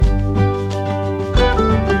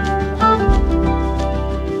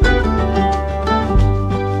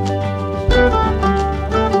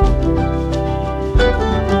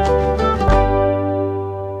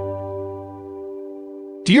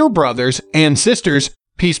Dear brothers and sisters,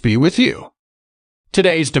 peace be with you.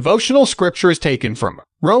 Today's devotional scripture is taken from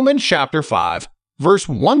Romans chapter 5, verse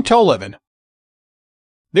 1 to 11.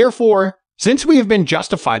 Therefore, since we have been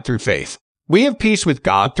justified through faith, we have peace with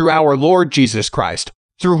God through our Lord Jesus Christ,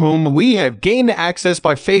 through whom we have gained access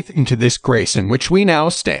by faith into this grace in which we now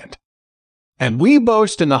stand. And we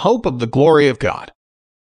boast in the hope of the glory of God.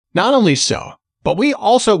 Not only so, but we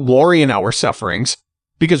also glory in our sufferings,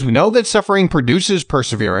 because we know that suffering produces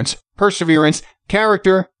perseverance, perseverance,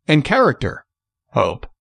 character, and character, hope.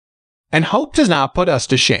 And hope does not put us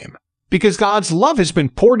to shame, because God's love has been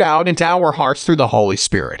poured out into our hearts through the Holy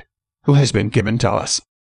Spirit, who has been given to us.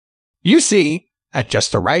 You see, at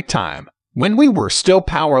just the right time, when we were still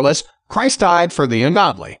powerless, Christ died for the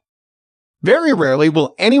ungodly. Very rarely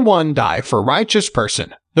will anyone die for a righteous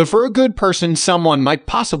person, though for a good person someone might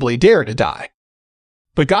possibly dare to die.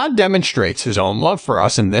 But God demonstrates His own love for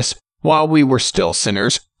us in this: while we were still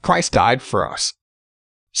sinners, Christ died for us.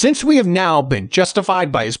 Since we have now been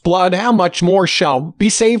justified by His blood, how much more shall we be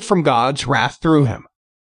saved from God's wrath through Him?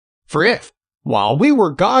 For if, while we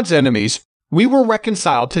were God's enemies, we were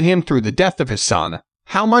reconciled to Him through the death of His Son,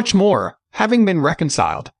 how much more, having been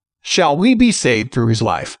reconciled, shall we be saved through His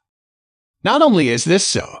life? Not only is this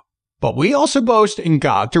so, but we also boast in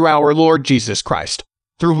God through our Lord Jesus Christ,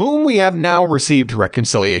 through whom we have now received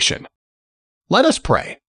reconciliation. Let us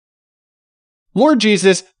pray. Lord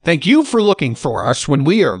Jesus, thank you for looking for us when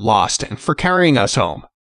we are lost and for carrying us home.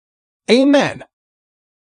 Amen.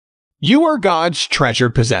 You are God's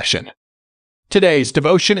treasured possession. Today's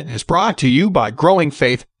devotion is brought to you by Growing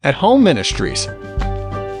Faith at Home Ministries.